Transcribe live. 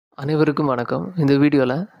அனைவருக்கும் வணக்கம். இந்த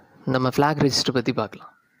வீடியோவில் நம்ம ஃப்ளாக் ரெஜிஸ்டர் பற்றி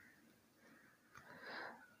பார்க்கலாம்.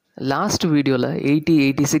 லாஸ்ட் வீடியோவில்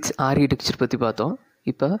 8086 ஆர்கிடெக்சர் பற்றி பார்த்தோம்.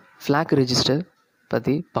 இப்போ ஃப்ளாக் ரெஜிஸ்டர்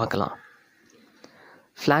பற்றி பார்க்கலாம்.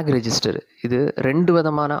 ஃப்ளாக் ரெஜிஸ்டர் இது ரெண்டு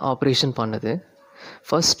விதமான ஆப்ரேஷன் பண்ணுது.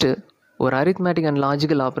 ஃபஸ்ட்டு ஒரு arithmetic and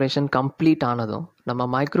logical operation complete ஆனதும்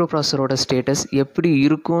நம்ம மைக்ரோ ப்ராசஸரோட ஸ்டேட்டஸ் எப்படி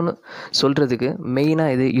இருக்கும்னு சொல்கிறதுக்கு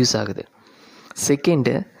மெயினாக இது யூஸ் ஆகுது.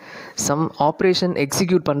 செகண்டு சம் ஆப்ரேஷன்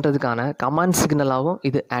எக்ஸிக்யூட் பண்ணுறதுக்கான கமாண்ட் சிக்னலாகவும்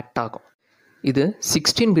இது ஆக்ட் ஆகும். இது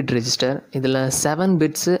 16 பிட் ரெஜிஸ்டர். இதில் 7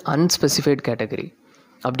 பிட்ஸு அன்ஸ்பெசிஃபைட் கேட்டகரி.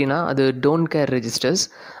 அப்படின்னா அது டோன்ட் கேர் ரெஜிஸ்டர்ஸ்.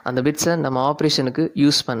 அந்த பிட்ஸை நம்ம ஆப்ரேஷனுக்கு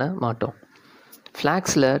யூஸ் பண்ண மாட்டோம்.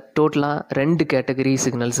 ஃப்ளாக்ஸில் டோட்டலாக 2 கேட்டகரி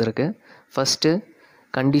சிக்னல்ஸ் இருக்குது. First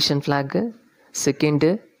condition flag,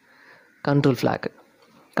 second control flag.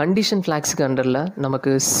 Condition ஃப்ளாக்ஸுக்கு அண்டரில்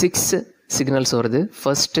நமக்கு 6 சிக்னல்ஸ் வருது.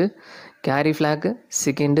 First carry flag,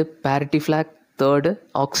 second parity flag, third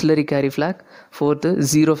auxiliary carry flag, fourth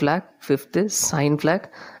zero flag, fifth sign flag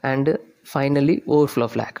and finally overflow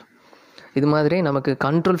flag. இது மாதிரி நமக்கு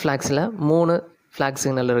control ஃப்ளாக்ஸில் 3 flag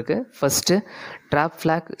signal இருக்குது. First drop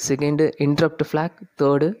flag, second interrupt flag,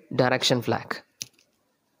 third direction flag.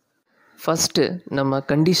 First நம்ம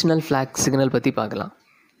conditional flag signal பற்றி பார்க்கலாம்.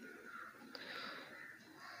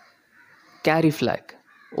 Carry flag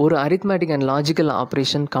ஒரு arithmetic and logical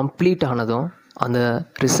operation complete ஆனதும் அந்த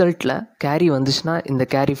ரிசல்ட்டில் கேரி வந்துச்சுன்னா இந்த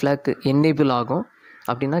கேரி ஃப்ளாக் என்னேபிள் ஆகும்.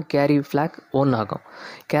 அப்படின்னா கேரி ஃப்ளாக் 1 ஆகும்.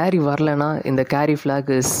 கேரி வரலைன்னா இந்த கேரி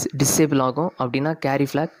ஃப்ளாக் டிசேபிள் ஆகும். அப்படின்னா கேரி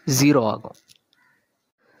ஃப்ளாக் 0 ஆகும்.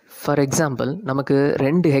 ஃபார் எக்ஸாம்பிள் நமக்கு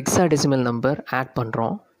 2 ஹெக்ஸாடெசிமல் நம்பர் ஆட்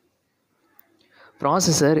பண்ணுறோம்.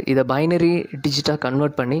 ப்ராசஸர் இதை பைனரி டிஜிட்டாக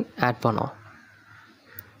கன்வெர்ட் பண்ணி ஆட் பண்ணோம்.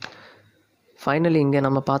 ஃபைனலி இங்கே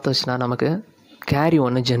நம்ம பார்த்தோச்சுன்னா நமக்கு கேரி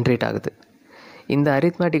 1 ஜென்ரேட் ஆகுது. இந்த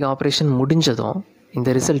அரித்மேட்டிக் ஆப்ரேஷன் முடிஞ்சதும் இந்த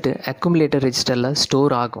ரிசல்ட்டு அக்குமுலேட்டர் ரெஜிஸ்டரில்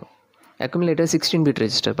ஸ்டோர் ஆகும். அக்குமுலேட்டர் 16 பிட்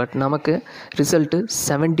ரெஜிஸ்டர், பட் நமக்கு ரிசல்ட்டு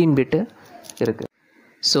 17 பிட்டு இருக்குது.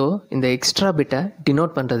 ஸோ இந்த எக்ஸ்ட்ரா பிட்டை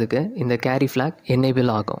டினோட் பண்ணுறதுக்கு இந்த கேரி ஃப்ளாக்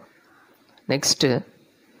என்னேபிள் ஆகும். Next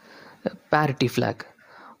parity flag.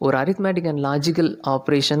 ஒரு arithmetic and logical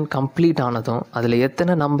operation complete ஆனதும் அதில்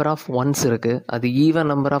எத்தனை நம்பர் ஆஃப் ஒன்ஸ் இருக்குது, அது even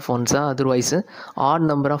number of ஒன்ஸா அதர்வைஸு add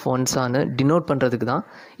number of ஒன்ஸான்னு denote பண்ணுறதுக்கு தான்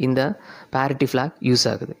இந்த பேரிட்டி ஃப்ளாக் யூஸ்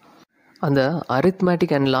ஆகுது. அந்த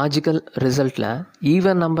arithmetic and logical ரிசல்ட்டில்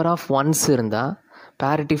even number of one's இருந்தால்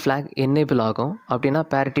பேரிட்டி ஃப்ளாக் என்னேபிள் ஆகும். அப்படின்னா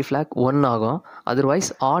பேரிட்டி ஃப்ளாக் 1 ஆகும். Otherwise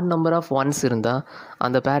add number of one's இருந்தால்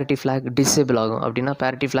அந்த பேரிட்டி ஃப்ளாக் டிசேபிள் ஆகும். அப்படின்னா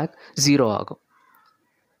பேரிட்டி ஃப்ளாக் 0 ஆகும்.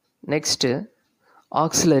 Next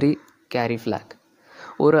auxiliary carry flag.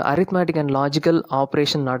 ஒரு அரித்மேட்டிக் அண்ட் லாஜிக்கல்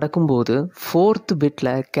ஆப்ரேஷன் நடக்கும்போது 4th பிட்டில்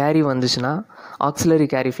கேரி வந்துச்சுன்னா ஆக்சிலரி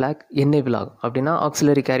கேரி ஃப்ளாக் என்னேபிள் ஆகும். அப்படின்னா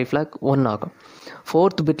ஆக்சிலரி கேரி ஃப்ளாக் 1 ஆகும்.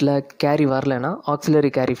 4th பிட்டில் கேரி வரலைன்னா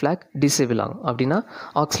ஆக்சிலரி கேரி ஃப்ளாக் டிசேபிள் ஆகும். அப்படின்னா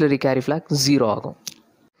ஆக்சிலரி கேரி ஃப்ளாக் 0 ஆகும்.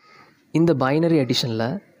 இந்த பைனரி அடிஷனில்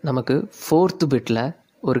நமக்கு 4th பிட்டில்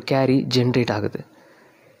ஒரு கேரி ஜென்ரேட் ஆகுது.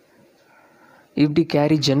 இப்படி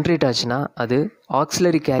கேரி ஜென்ரேட் ஆச்சுன்னா அது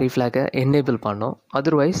ஆக்சிலரி கேரி ஃப்ளாக்கை என்னேபிள் பண்ணும்.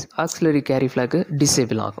 Otherwise auxiliary carry flag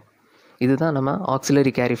disable ஆகும். இதுதான் நம்ம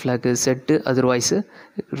auxiliary carry flag set அதர்வைஸு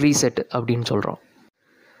reset அப்படின்னு சொல்கிறோம்.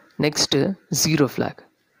 Next zero flag.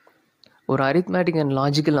 ஒரு arithmetic and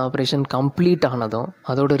logical operation complete ஆனதும்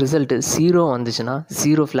அதோட ரிசல்ட்டு 0 வந்துச்சுன்னா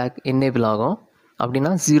ஜீரோ ஃப்ளாக் என்னேபிள் ஆகும்.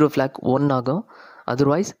 அப்படின்னா ஜீரோ ஃப்ளாக் 1 ஆகும்.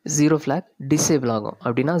 அதர்வைஸ் ஜீரோ ஃப்ளாக் டிசேபிள் ஆகும்.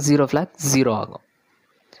 அப்படின்னா ஜீரோ ஃப்ளாக் 0 ஆகும்.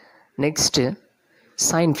 Next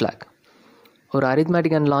sign flag. ஒரு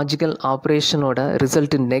arithmetic and logical ஆப்ரேஷனோட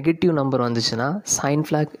result negative number வந்துச்சுன்னா சைன்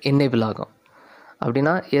ஃப்ளாக் என்னேபிள் ஆகும்.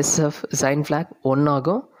 அப்படின்னா எஸ்எஃப் சைன் ஃப்ளாக் 1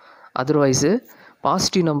 ஆகும். அதர்வைஸு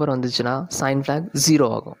பாசிட்டிவ் நம்பர் வந்துச்சுன்னா சைன் ஃப்ளாக் 0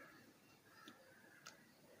 ஆகும்.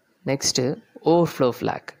 Next overflow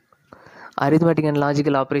flag. Arithmetic and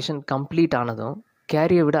logical operation complete ஆனதும்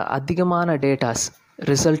கேரியை விட அதிகமான டேட்டாஸ்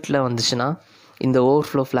ரிசல்ட்டில் வந்துச்சுன்னா இந்த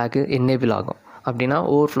ஓவர்ஃப்ளோ ஃப்ளாக்கு என்னேபிள் ஆகும். அப்படின்னா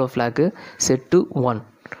overflow flag set to 1.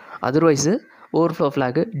 அதர்வைஸு overflow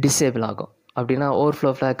flag disable ஆகும். அப்படின்னா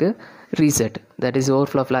overflow flag reset, that is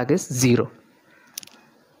overflow flag is 0.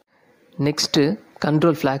 Next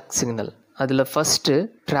control flag signal. அதில் first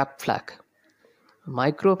drop flag.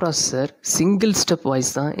 Micro processor single step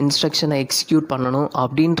wise தான் இன்ஸ்ட்ரக்ஷனை execute பண்ணணும்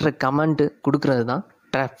அப்படின்ற comment கொடுக்குறது தான்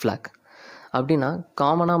ட்ராப் ஃப்ளாக். அப்படின்னா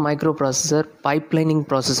காமனாக மைக்ரோ ப்ராசஸர் பைப்லைனிங்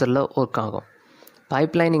ப்ராசஸரில் ஒர்க் ஆகும்.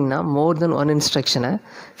 பைப்லைனிங்னா மோர் தென் 1 இன்ஸ்ட்ரக்ஷனை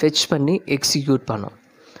ஃபெச் பண்ணி எக்ஸிக்யூட் பண்ணும்.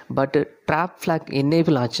 பட் ட்ராப் ஃப்ளாக்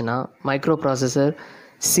என்னேபிள் ஆச்சுன்னா மைக்ரோ ப்ராசஸர்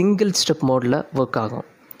சிங்கிள் ஸ்டெப் மோடில் ஒர்க் ஆகும்.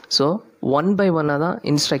 ஸோ 1 by 1 தான்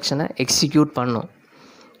இன்ஸ்ட்ரக்ஷனை எக்ஸிக்யூட் பண்ணும்.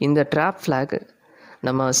 இந்த ட்ராப் ஃப்ளாக்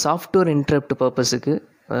நம்ம சாஃப்ட்வேர் இன்டரப்ட் பர்பஸுக்கு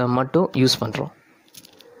மட்டும் யூஸ் பண்ணுறோம்.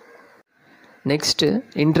 Next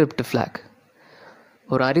interrupt flag.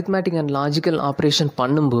 ஒரு அரித்மேட்டிக் அண்ட் லாஜிக்கல் ஆப்ரேஷன்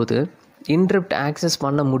பண்ணும்போது இன்டரப்ட் ஆக்சஸ்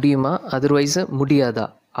பண்ண முடியுமா அதர்வைஸ் முடியாதா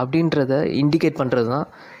அப்படின்றத இண்டிகேட் பண்ணுறது தான்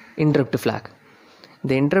இன்டரப்ட் ஃப்ளாக்.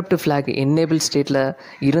 இந்த இன்டரப்ட் ஃப்ளாக் என்னேபிள் ஸ்டேட்டில்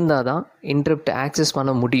இருந்தால் தான் இன்டரப்ட் ஆக்சஸ்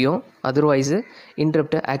பண்ண முடியும், அதர்வைஸு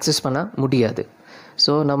இன்டரப்டை ஆக்சஸ் பண்ண முடியாது.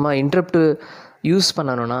 ஸோ நம்ம இன்டரப்ட் யூஸ்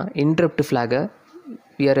பண்ணணும்னா interrupt ஃப்ளாகை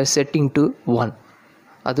we are setting to 1,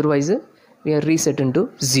 otherwise we are resetting to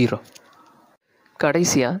 0.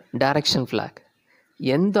 கடைசியாக டைரக்ஷன் ஃப்ளாக்.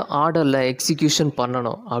 எந்த ஆர்டரில் எக்ஸிக்யூஷன்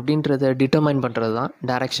பண்ணணும் அப்படின்றத டிட்டர்மைன் பண்ணுறது தான்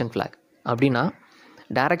டைரக்ஷன் ஃப்ளாக். அப்படின்னா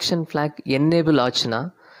டைரக்ஷன் ஃப்ளாக் என்னேபிள் ஆச்சுன்னா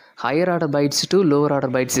higher order bytes to lower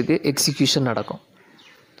order பைட்ஸுக்கு execution நடக்கும்.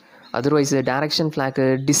 அதர்வைஸ் டைரக்ஷன் ஃப்ளாக்கு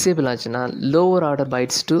டிசேபிள் ஆச்சுன்னா lower order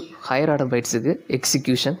bytes to higher order பைட்ஸுக்கு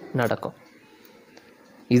execution நடக்கும்.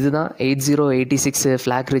 இதுதான் 8086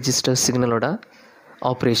 ஃப்ளாக் ரெஜிஸ்டர் சிக்னலோட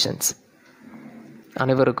ஆப்ரேஷன்ஸ்.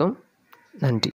 அனைவருக்கும் நன்றி.